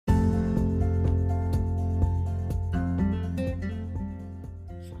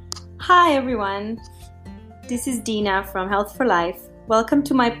Hi everyone, this is Dina from Health for Life. Welcome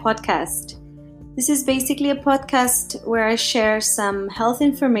to my podcast. This is basically a podcast where I share some health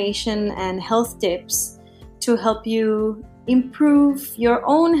information and health tips to help you improve your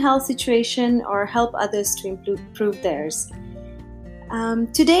own health situation or help others to improve theirs.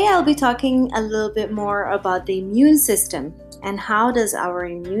 Today I'll be talking a little bit more about the immune system and how does our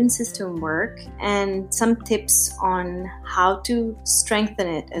immune system work, and some tips on how to strengthen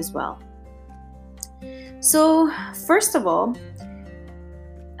it as well. So first of all,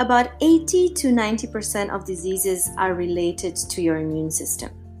 about 80 to 90% of diseases are related to your immune system.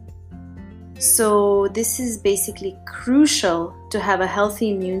 So this is basically crucial to have a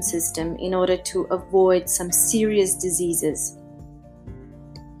healthy immune system in order to avoid some serious diseases.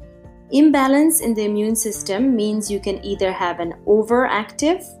 Imbalance in the immune system means you can either have an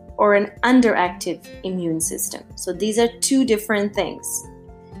overactive or an underactive immune system. So these are two different things.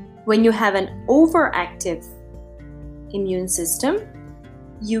 When you have an overactive immune system,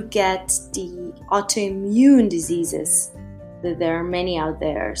 you get the autoimmune diseases. There are many out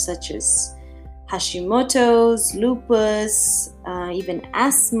there, such as Hashimoto's, lupus, even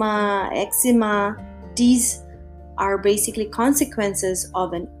asthma, eczema. These are basically consequences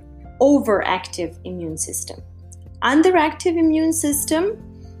of an overactive immune system. Underactive immune system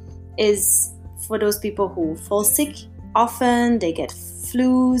is for those people who fall sick often, they get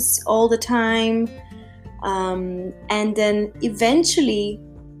flus all the time, and then eventually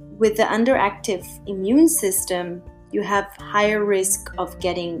with the underactive immune system, you have higher risk of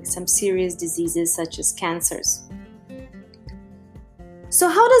getting some serious diseases such as cancers. So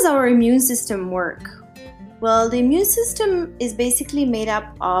how does our immune system work? Well, the immune system is basically made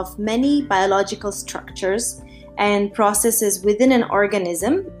up of many biological structures and processes within an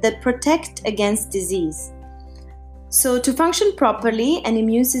organism that protect against disease. So to function properly, an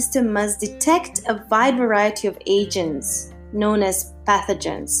immune system must detect a wide variety of agents known as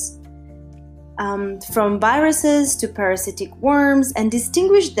pathogens, from viruses to parasitic worms, and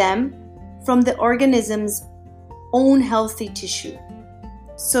distinguish them from the organism's own healthy tissue.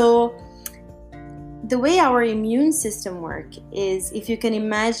 So the way our immune system works is, if you can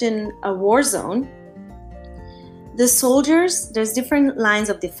imagine a war zone, the soldiers, there's different lines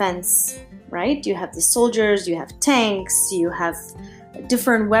of defense, right? You have the soldiers, you have tanks, you have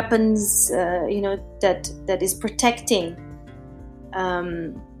different weapons, that is protecting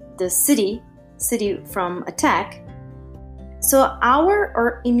the city from attack. So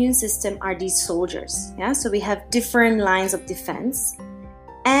our immune system are these soldiers, yeah? So we have different lines of defense,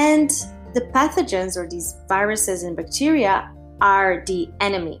 and the pathogens, or these viruses and bacteria, are the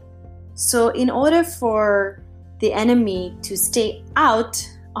enemy. So in order for the enemy to stay out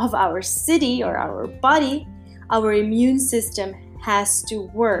of our city or our body, our immune system has to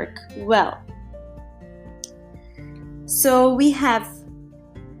work well. So we have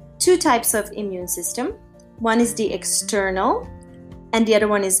two types of immune system. One is the external and the other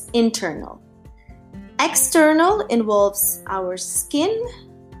one is internal. External involves our skin,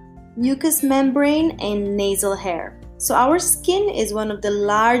 mucous membrane, and nasal hair. So our skin is one of the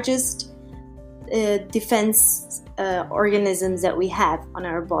largest defense organisms that we have on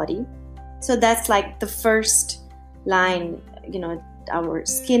our body. So that's like the first line. Our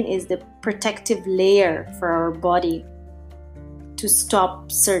skin is the protective layer for our body to stop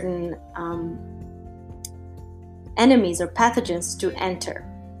certain enemies or pathogens to enter.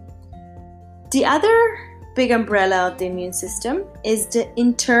 The other big umbrella of the immune system is the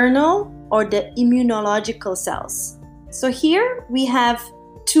internal or the immunological cells. So here we have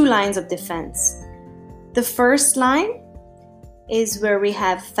two lines of defense. The first line is where we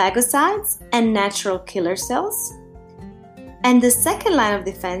have phagocytes and natural killer cells. And the second line of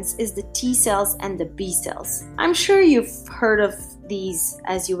defense is the T cells and the B cells. I'm sure you've heard of these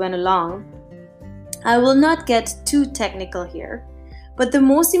as you went along. I will not get too technical here. But the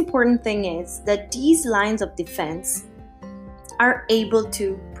most important thing is that these lines of defense are able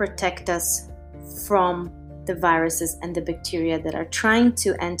to protect us from the viruses and the bacteria that are trying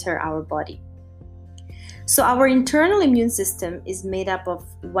to enter our body. So our internal immune system is made up of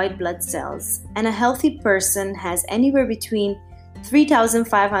white blood cells, and a healthy person has anywhere between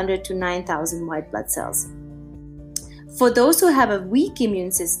 3,500 to 9,000 white blood cells. For those who have a weak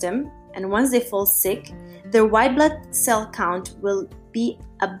immune system, and once they fall sick, their white blood cell count will be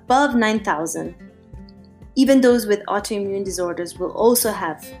above 9,000. Even those with autoimmune disorders will also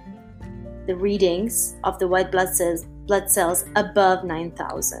have the readings of the white blood cells above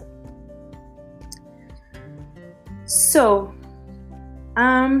 9,000. So,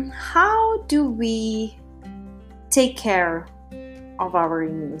 how do we take care of our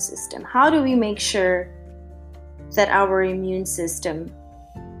immune system? How do we make sure that our immune system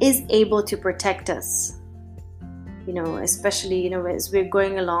is able to protect us? Especially, as we're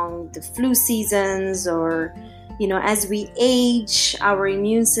going along the flu seasons, or, as we age, our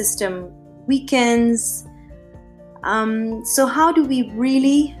immune system weakens. So how do we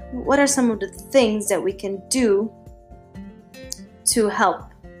what are some of the things that we can do to help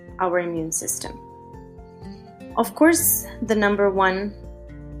our immune system? Of course, the number one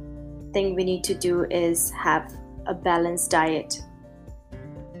thing we need to do is have a balanced diet.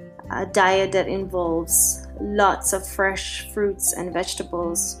 A diet that involves lots of fresh fruits and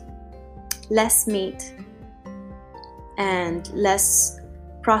vegetables, less meat, and less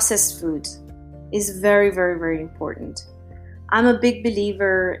processed food is very, very, very important. I'm a big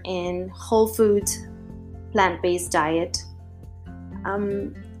believer in whole food, plant-based diet.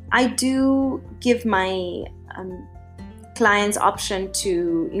 I do give my clients option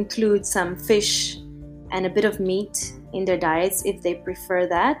to include some fish and a bit of meat in their diets if they prefer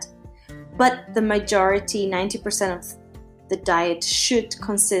that. But the majority, 90% of the diet should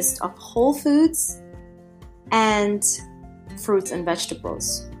consist of whole foods and fruits and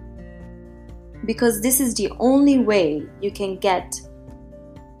vegetables. Because this is the only way you can get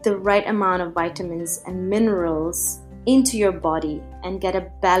the right amount of vitamins and minerals into your body and get a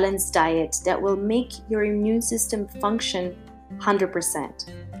balanced diet that will make your immune system function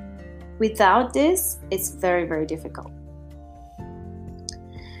 100%. Without this, it's very, very difficult.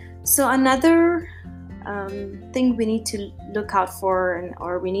 So another thing we need to look out for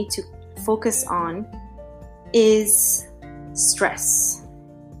or we need to focus on is stress.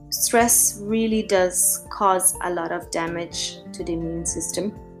 Stress really does cause a lot of damage to the immune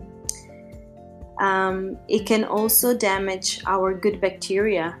system. It can also damage our good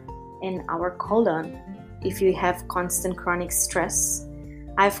bacteria in our colon if you have constant chronic stress.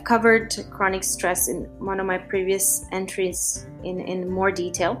 I've covered chronic stress in one of my previous entries in more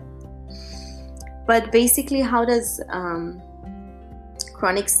detail. But basically, how does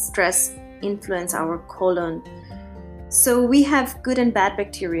chronic stress influence our colon? So we have good and bad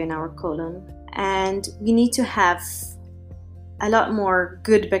bacteria in our colon, and we need to have a lot more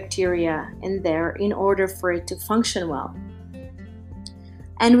good bacteria in there in order for it to function well.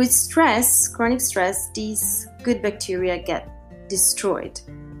 And with stress, chronic stress, these good bacteria get destroyed.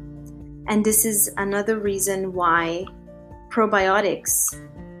 And this is another reason why probiotics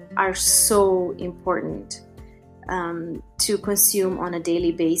are so important to consume on a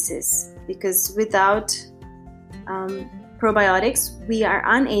daily basis, because without probiotics, we are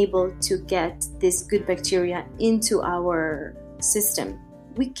unable to get this good bacteria into our system.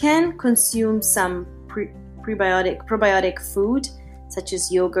 We can consume some probiotic food, such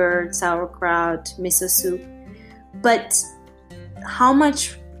as yogurt, sauerkraut, miso soup, but how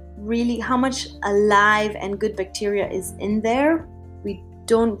much alive and good bacteria is in there, we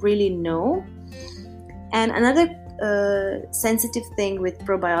don't really know. And another sensitive thing with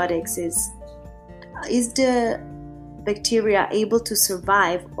probiotics is the bacteria able to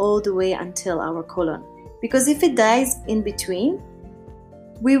survive all the way until our colon? Because if it dies in between,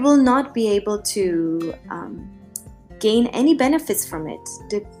 we will not be able to gain any benefits from it.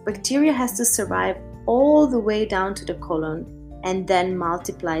 The bacteria has to survive all the way down to the colon and then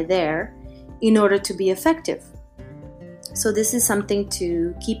multiply there in order to be effective. So this is something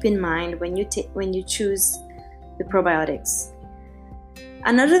to keep in mind when you choose the probiotics.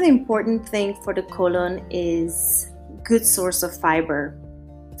 Another important thing for the colon is good source of fiber.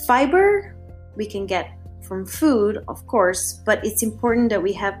 Fiber we can get from food, of course, but it's important that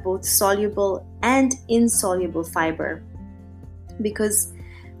we have both soluble and insoluble fiber, because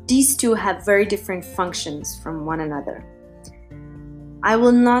these two have very different functions from one another. I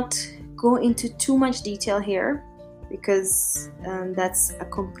will not go into too much detail here because that's a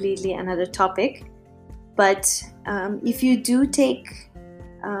completely another topic. But if you do take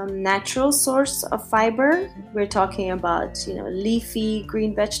natural source of fiber, we're talking about leafy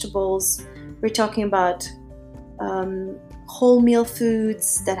green vegetables. We're talking about whole meal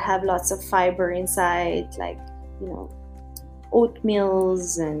foods that have lots of fiber inside, like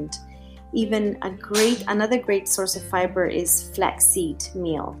oatmeals, and even another great source of fiber is flaxseed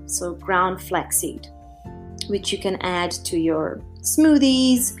meal, so ground flaxseed, which you can add to your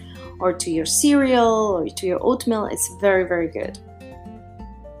smoothies or to your cereal or to your oatmeal. It's very, very good.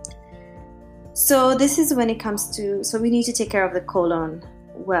 So this is when it comes to, so we need to take care of the colon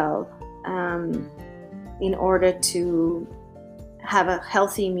well in order to have a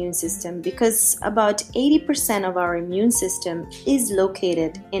healthy immune system, because about 80% of our immune system is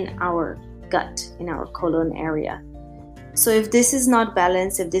located in our gut, in our colon area. So if this is not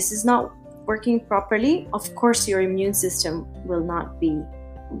balanced, if this is not working properly, of course your immune system will not be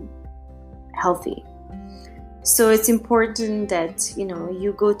healthy. So it's important that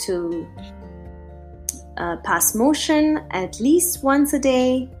you go to pass motion at least once a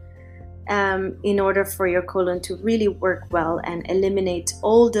day in order for your colon to really work well and eliminate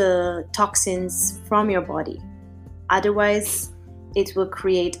all the toxins from your body. Otherwise, it will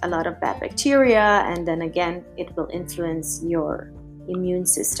create a lot of bad bacteria, and then again, it will influence your immune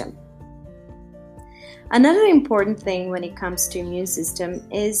system. Another important thing when it comes to immune system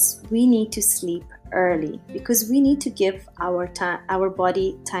is we need to sleep early, because we need to give our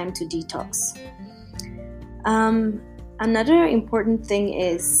body time to detox. Another important thing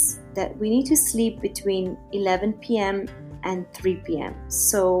is that we need to sleep between 11 p.m. and 3 p.m.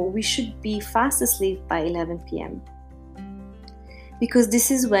 So we should be fast asleep by 11 p.m. because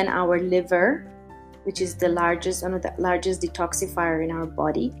this is when our liver, which is one of the largest detoxifier in our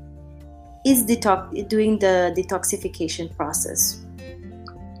body, is doing the detoxification process.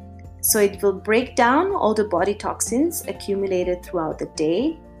 So it will break down all the body toxins accumulated throughout the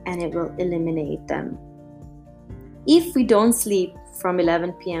day, and it will eliminate them. If we don't sleep from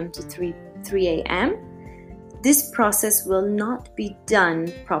 11 p.m. to 3 a.m., this process will not be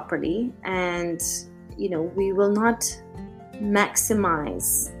done properly, and we will not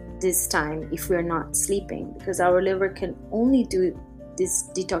maximize this time if we're not sleeping, because our liver can only do this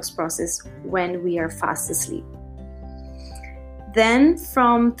detox process when we are fast asleep. Then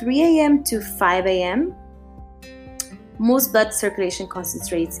from 3 a.m. to 5 a.m., most blood circulation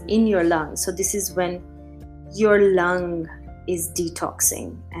concentrates in your lungs. So this is when your lung is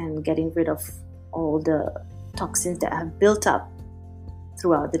detoxing and getting rid of all the toxins that have built up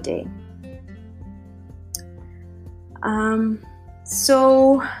throughout the day.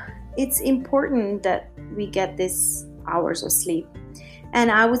 So it's important that we get this hours of sleep. And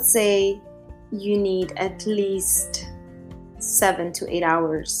I would say you need at least 7 to 8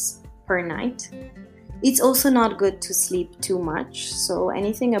 hours per night. It's also not good to sleep too much. So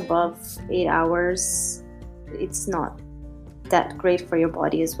anything above 8 hours, it's not that great for your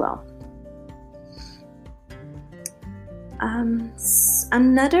body as well.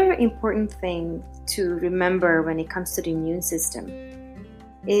 Another important thing to remember when it comes to the immune system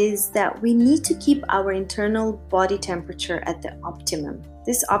is that we need to keep our internal body temperature at the optimum.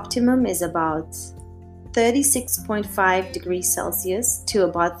 This optimum is about 36.5 degrees Celsius to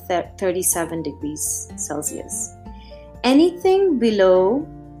about 37 degrees Celsius. Anything below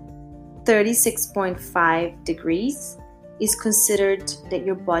 36.5 degrees is considered that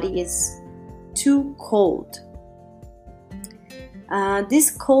your body is too cold.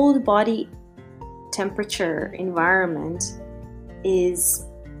 This cold body temperature environment is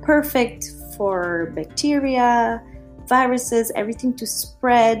perfect for bacteria, viruses, everything to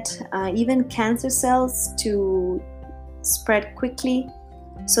spread, even cancer cells to spread quickly.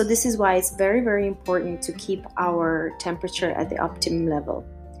 So this is why it's very, very important to keep our temperature at the optimum level.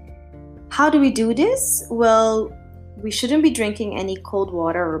 How do we do this? Well, we shouldn't be drinking any cold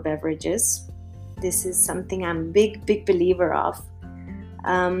water or beverages. This is something I'm a big believer of.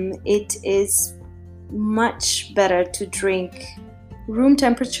 It is much better to drink room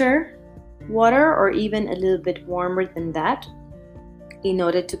temperature water, or even a little bit warmer than that, in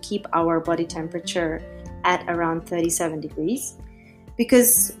order to keep our body temperature at around 37 degrees.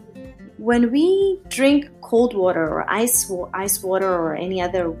 Because when we drink cold water or ice water or any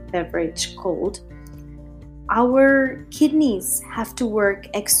other beverage cold, our kidneys have to work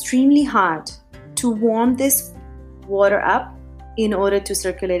extremely hard to warm this water up in order to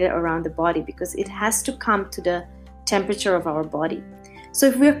circulate it around the body, because it has to come to the temperature of our body. So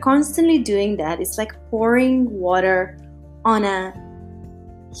if we're constantly doing that, it's like pouring water on a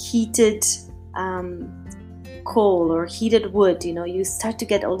heated coal or heated wood. You start to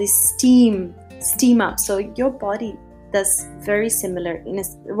get all this steam up. So your body does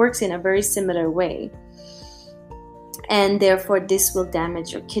works in a very similar way, and therefore this will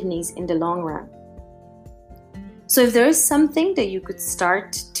damage your kidneys in the long run. So if there is something that you could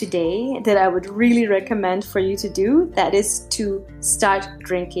start today that I would really recommend for you to do, that is to start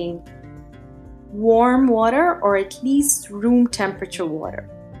drinking warm water, or at least room temperature water.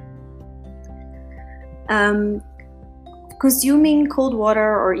 Consuming cold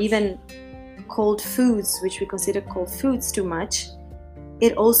water or even cold foods, which we consider cold foods, too much,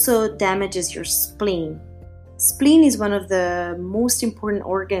 it also damages your spleen. Spleen is one of the most important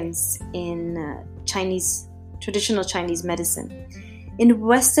organs in traditional Chinese medicine. In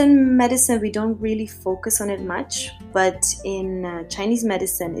Western medicine, we don't really focus on it much, but in Chinese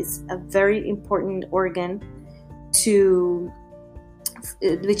medicine, it's a very important organ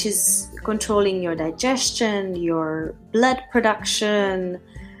which is controlling your digestion, your blood production,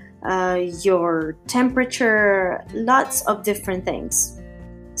 your temperature, lots of different things.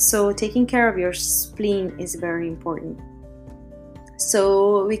 So taking care of your spleen is very important.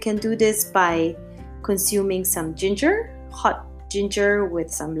 So we can do this by consuming some ginger, hot ginger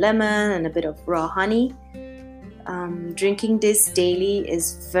with some lemon and a bit of raw honey. Drinking this daily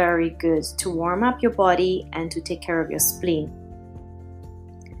is very good to warm up your body and to take care of your spleen.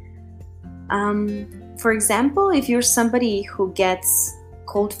 For example, if you're somebody who gets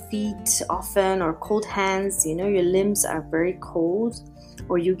cold feet often or cold hands, your limbs are very cold,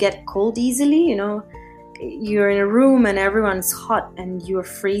 or you get cold easily, you're in a room and everyone's hot and you're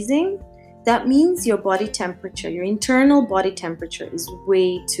freezing, that means your body temperature, your internal body temperature is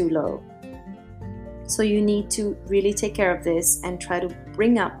way too low. So you need to really take care of this and try to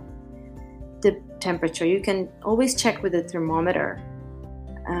bring up the temperature. You can always check with a thermometer.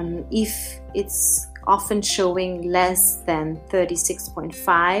 If it's often showing less than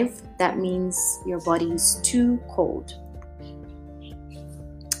 36.5, that means your body is too cold.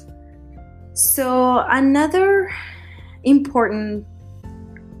 So another important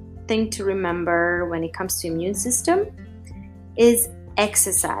thing to remember when it comes to immune system is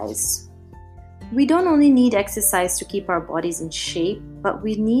exercise. We don't only need exercise to keep our bodies in shape, but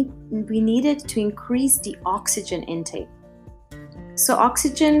we need it to increase the oxygen intake. So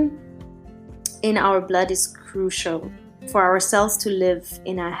oxygen in our blood is crucial for our cells to live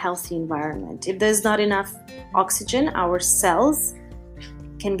in a healthy environment. If there's not enough oxygen, our cells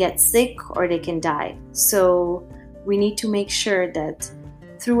can get sick or they can die. So we need to make sure that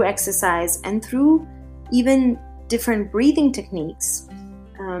through exercise and through even different breathing techniques,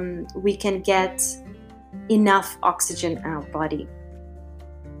 we can get enough oxygen in our body.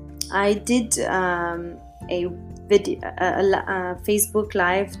 I did a Facebook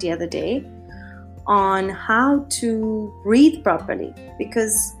Live the other day on how to breathe properly,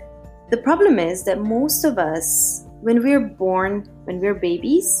 because the problem is that most of us, when we're born, when we're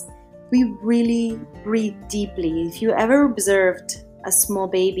babies, we really breathe deeply. If you ever observed a small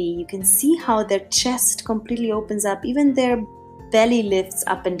baby, you can see how their chest completely opens up, even their belly lifts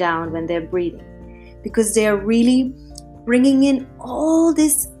up and down when they're breathing, because they are really bringing in all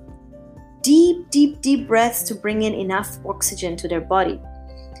this deep breaths to bring in enough oxygen to their body.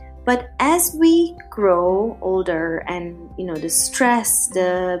 But as we grow older and the stress,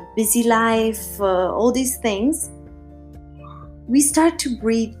 the busy life, all these things, we start to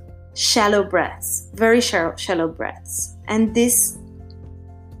breathe shallow breaths, very shallow breaths. And this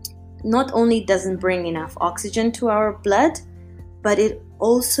not only doesn't bring enough oxygen to our blood, but it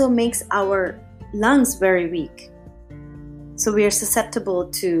also makes our lungs very weak. So we are susceptible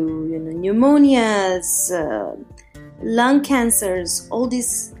to pneumonias, lung cancers, all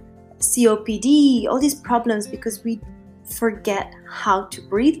these COPD, all these problems, because we forget how to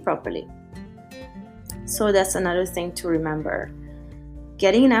breathe properly. So that's another thing to remember.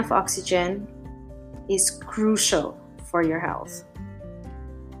 Getting enough oxygen is crucial for your health.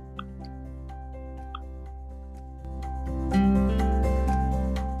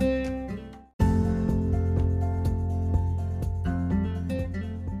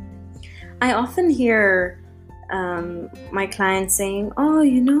 I often hear my clients saying,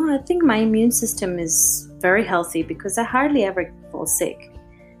 I think my immune system is very healthy because I hardly ever fall sick.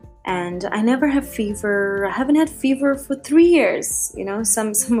 And I never have fever. I haven't had fever for 3 years.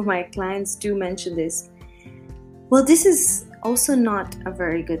 Some of my clients do mention this. Well, this is also not a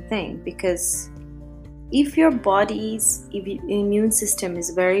very good thing, because if your body's immune system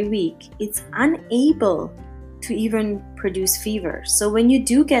is very weak, it's unable to even produce fever. So when you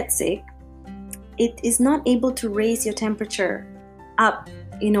do get sick, it is not able to raise your temperature up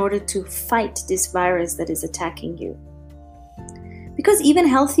in order to fight this virus that is attacking you. Because even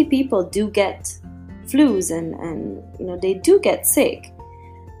healthy people do get flus and they do get sick.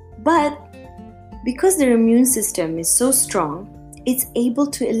 But because their immune system is so strong, it's able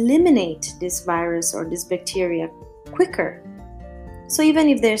to eliminate this virus or this bacteria quicker. So even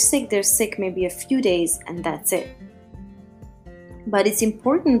if they're sick maybe a few days and that's it. But it's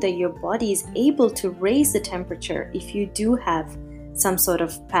important that your body is able to raise the temperature if you do have some sort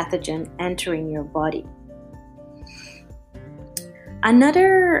of pathogen entering your body.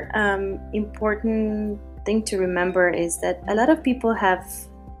 Another important thing to remember is that a lot of people have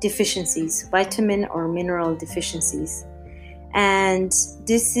deficiencies, vitamin or mineral deficiencies. And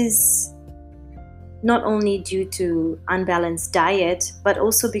this is not only due to unbalanced diet, but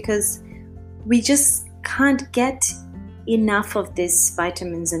also because we just can't get enough of these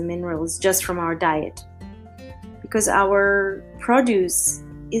vitamins and minerals just from our diet. because our produce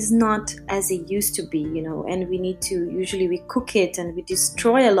is not as it used to be, and we cook it and we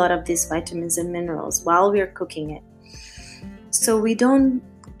destroy a lot of these vitamins and minerals while we are cooking it. So we don't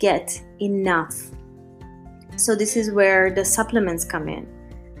get enough. So this is where the supplements come in.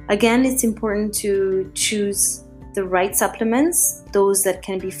 Again, it's important to choose the right supplements, those that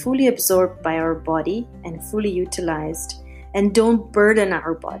can be fully absorbed by our body and fully utilized, and don't burden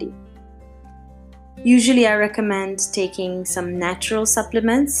our body. Usually I recommend taking some natural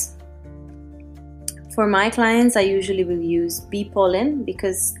supplements. For my clients, I usually will use bee pollen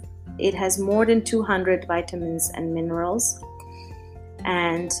because it has more than 200 vitamins and minerals,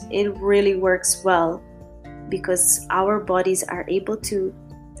 and it really works well because our bodies are able to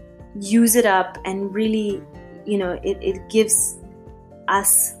use it up and really, it gives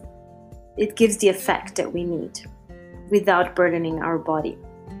the effect that we need without burdening our body.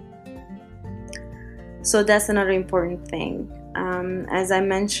 So that's another important thing. As I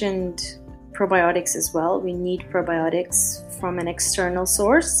mentioned, probiotics as well. We need probiotics from an external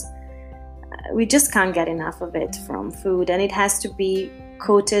source. We just can't get enough of it from food, and it has to be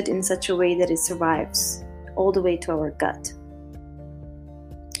coated in such a way that it survives all the way to our gut.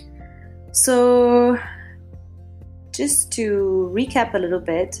 So just to recap a little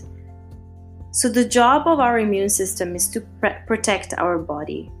bit, so the job of our immune system is to protect our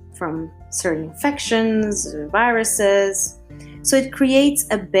body from certain infections, viruses. So it creates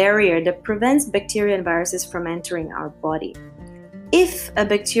a barrier that prevents bacteria and viruses from entering our body. If a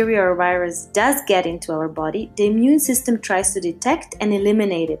bacteria or virus does get into our body, the immune system tries to detect and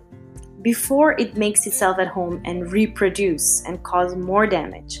eliminate it before it makes itself at home and reproduce and cause more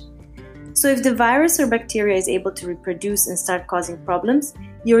damage. So if the virus or bacteria is able to reproduce and start causing problems,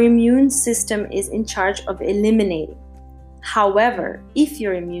 your immune system is in charge of eliminating. However, if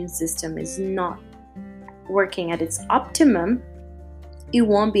your immune system is not working at its optimum, it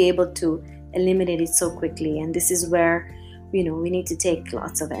won't be able to eliminate it so quickly. And this is where, we need to take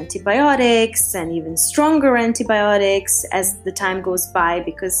lots of antibiotics and even stronger antibiotics as the time goes by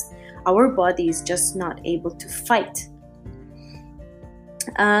because our body is just not able to fight.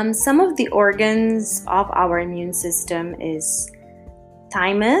 Some of the organs of our immune system is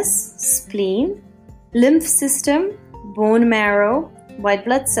thymus, spleen, lymph system, bone marrow, white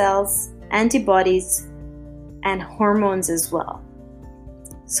blood cells, antibodies, and hormones as well.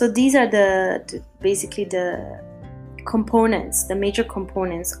 So these are basically the components, the major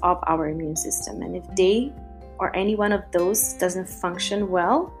components of our immune system. And if they or any one of those doesn't function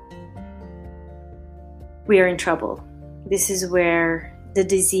well, we are in trouble. This is where the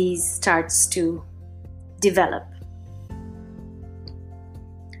disease starts to develop.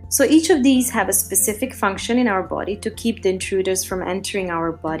 So each of these have a specific function in our body to keep the intruders from entering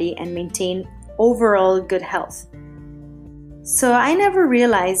our body and maintain overall good health. So I never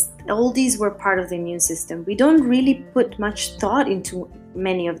realized all these were part of the immune system. We don't really put much thought into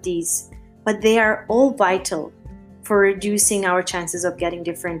many of these, but they are all vital for reducing our chances of getting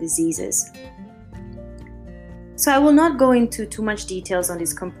different diseases. So I will not go into too much details on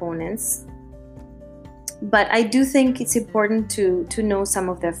these components, but I do think it's important to know some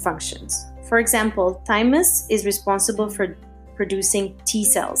of their functions. For example, thymus is responsible for producing T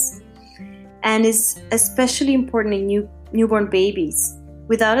cells and is especially important in newborn babies.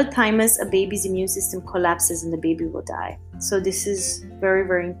 Without a thymus, a baby's immune system collapses and the baby will die. So this is very,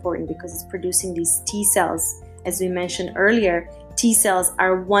 very important because it's producing these T cells. As we mentioned earlier, T cells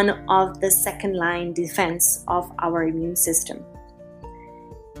are one of the second line defense of our immune system.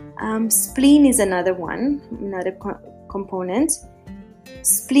 Spleen is another component.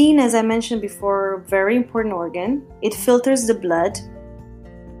 Spleen, as I mentioned before, very important organ. It filters the blood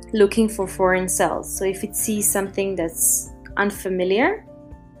looking for foreign cells. So if it sees something that's unfamiliar,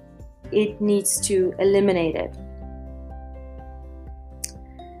 it needs to eliminate it.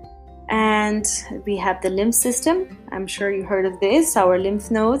 And we have the lymph system. I'm sure you heard of this. Our lymph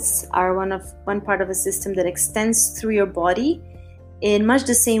nodes are one part of a system that extends through your body in much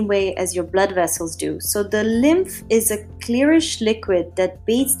the same way as your blood vessels do. So the lymph is a clearish liquid that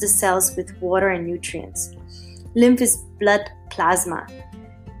bathes the cells with water and nutrients. Lymph is blood plasma,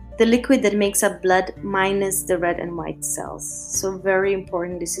 the liquid that makes up blood minus the red and white cells. So very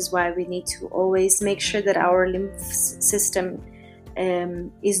important. This is why we need to always make sure that our lymph system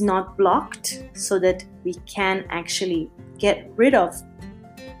is not blocked so that we can actually get rid of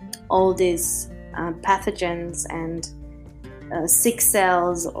all these pathogens and sick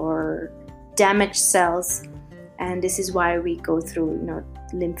cells or damaged cells. And this is why we go through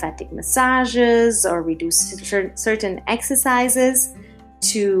lymphatic massages, or we do certain exercises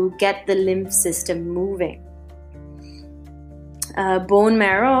to get the lymph system moving. Bone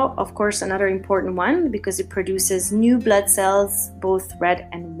marrow, of course, another important one because it produces new blood cells, both red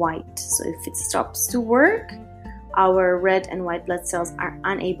and white. So if it stops to work, our red and white blood cells are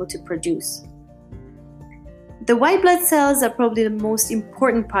unable to produce. The white blood cells are probably the most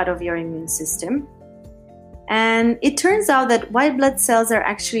important part of your immune system. And it turns out that white blood cells are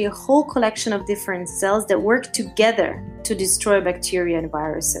actually a whole collection of different cells that work together to destroy bacteria and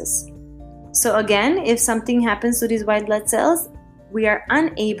viruses. So again, if something happens to these white blood cells, we are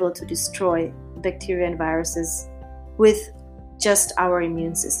unable to destroy bacteria and viruses with just our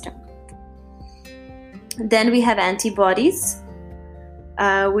immune system. Then we have antibodies,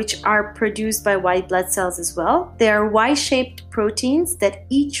 which are produced by white blood cells as well. They are Y-shaped proteins that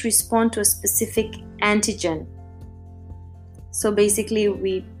each respond to a specific antigen. So basically,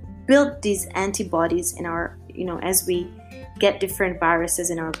 we build these antibodies in our, as we get different viruses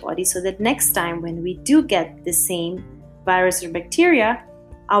in our body, so that next time when we do get the same virus or bacteria,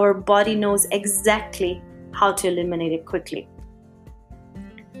 our body knows exactly how to eliminate it quickly.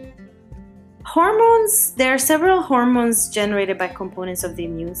 Hormones, there are several hormones generated by components of the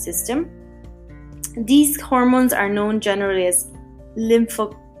immune system. These hormones are known generally as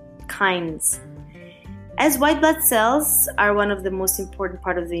lymphokines. As white blood cells are one of the most important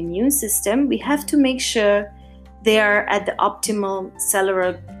part of the immune system, we have to make sure they are at the optimal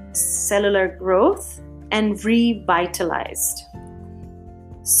cellular growth and revitalized.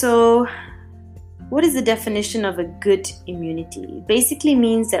 So, what is the definition of a good immunity? It basically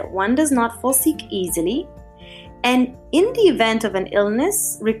means that one does not fall sick easily, and in the event of an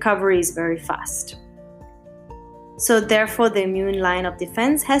illness, recovery is very fast. So therefore, the immune line of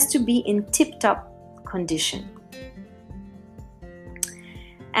defense has to be in tip-top condition.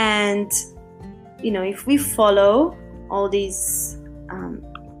 And, if we follow all these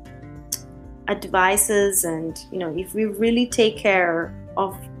advices and, if we really take care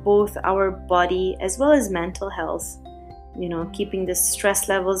of both our body as well as mental health, keeping the stress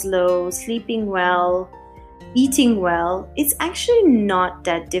levels low, sleeping well, eating well, it's actually not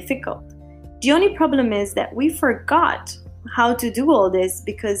that difficult. The only problem is that we forgot how to do all this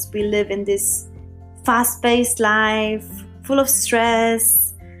because we live in this fast-paced life, full of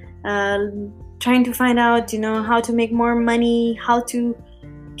stress, trying to find out, how to make more money, how to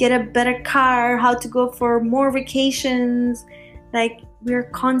get a better car, how to go for more vacations. We're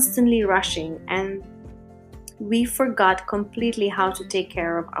constantly rushing, and we forgot completely how to take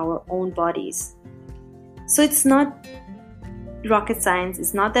care of our own bodies. So it's not rocket science,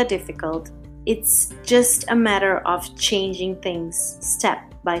 it's not that difficult. It's just a matter of changing things step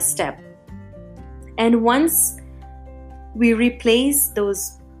by step. And once we replace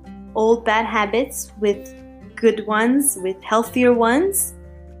those old bad habits with good ones, with healthier ones,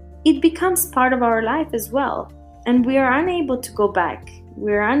 it becomes part of our life as well. And we are unable to go back.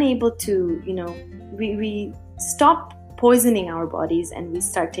 We're unable to, we stop poisoning our bodies and we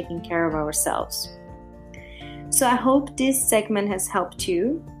start taking care of ourselves. So I hope this segment has helped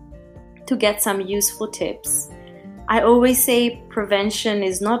you to get some useful tips. I always say prevention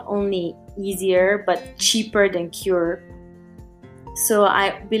is not only easier but cheaper than cure. So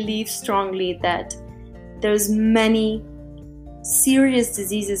I believe strongly that there's many serious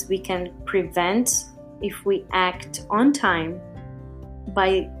diseases we can prevent if we act on time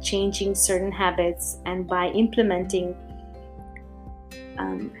by changing certain habits and by implementing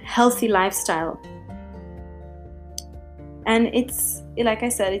healthy lifestyle. And it's, like I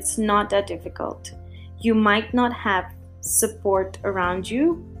said, it's not that difficult. You might not have support around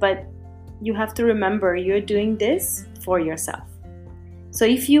you, but you have to remember you're doing this for yourself. So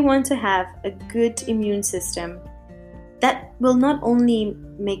if you want to have a good immune system, that will not only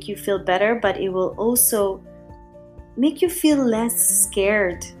make you feel better, but it will also make you feel less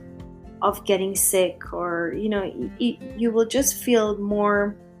scared of getting sick, or you will just feel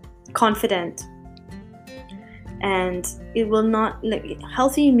more confident. And it will not,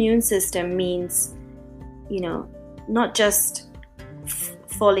 healthy immune system means not just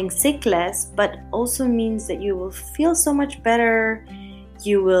falling sick less, but also means that you will feel so much better,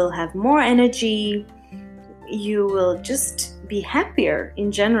 you will have more energy, you will just be happier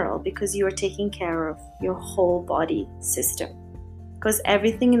in general because you are taking care of your whole body system. Because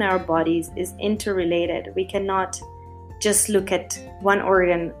everything in our bodies is interrelated. We cannot just look at one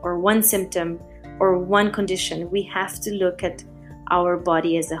organ or one symptom or one condition. We have to look at our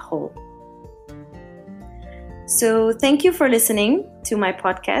body as a whole. So thank you for listening to my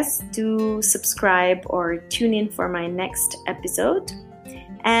podcast. Do subscribe or tune in for my next episode.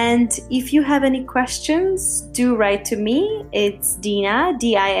 And if you have any questions, do write to me. It's Dina,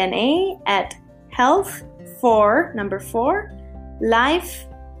 Dina, @health4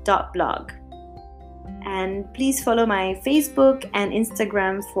 life.blog. And please follow my Facebook and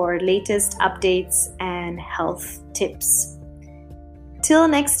Instagram for latest updates and health tips. Till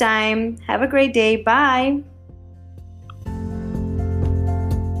next time, have a great day. Bye.